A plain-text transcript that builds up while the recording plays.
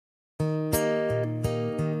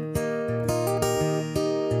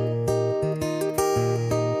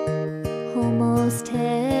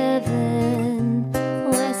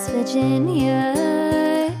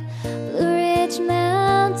Virginia, Blue Ridge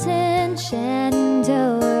Mountain,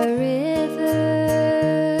 Shenandoah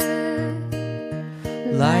River.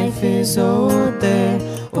 Life is old there,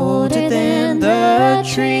 older than the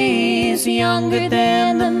trees, younger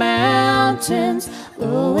than the mountains,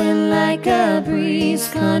 blowing like a breeze.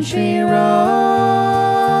 Country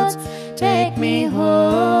roads, take me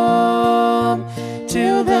home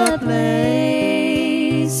to the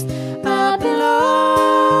place I belong.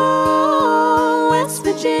 West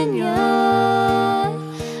Virginia,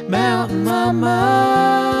 Mountain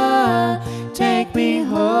Mama, take me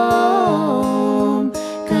home.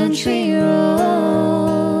 Country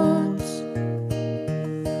roads.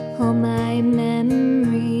 All my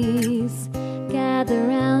memories gather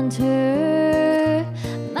round her,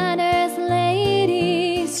 miner's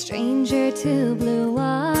lady, stranger to blue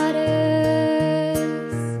waters.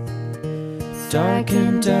 Dark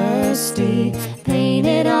and dusty,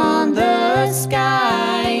 painted on the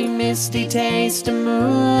sky, misty taste of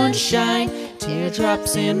moonshine,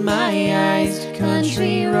 teardrops in my eyes.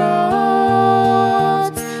 Country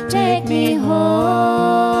roads, take me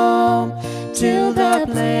home to the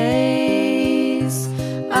place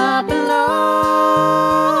I belong.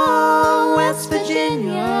 West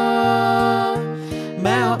Virginia,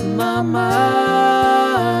 Mountain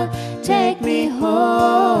Mama, take me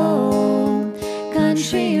home.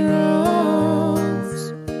 Country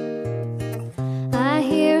roads. I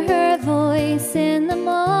hear her voice in the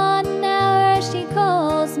morning hour, she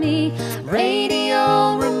calls me.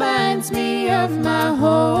 Radio reminds me of my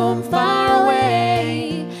home far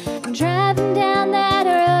away. Driving down that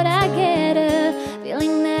road I get a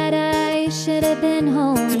feeling that I should have been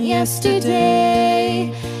home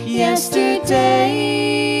yesterday, yesterday.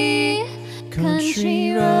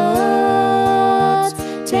 Country roads,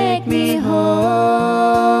 take me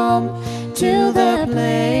home to the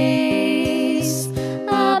place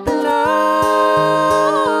I belong.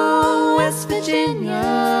 West Virginia,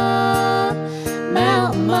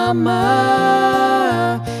 Mountain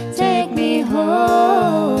Mama, take me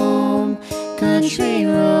home. Country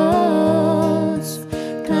roads,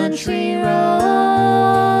 country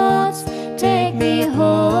roads, take me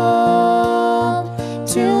home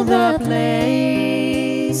to the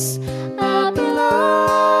place I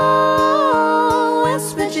belong.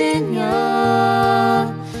 West Virginia,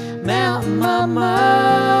 Mountain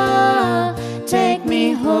Mama, take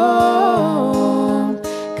me home.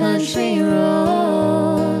 Country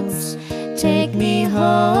roads, take me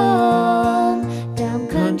home down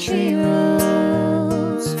country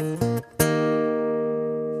roads.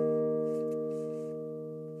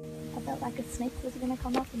 I felt like a snake was gonna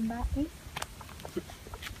come up and bite me.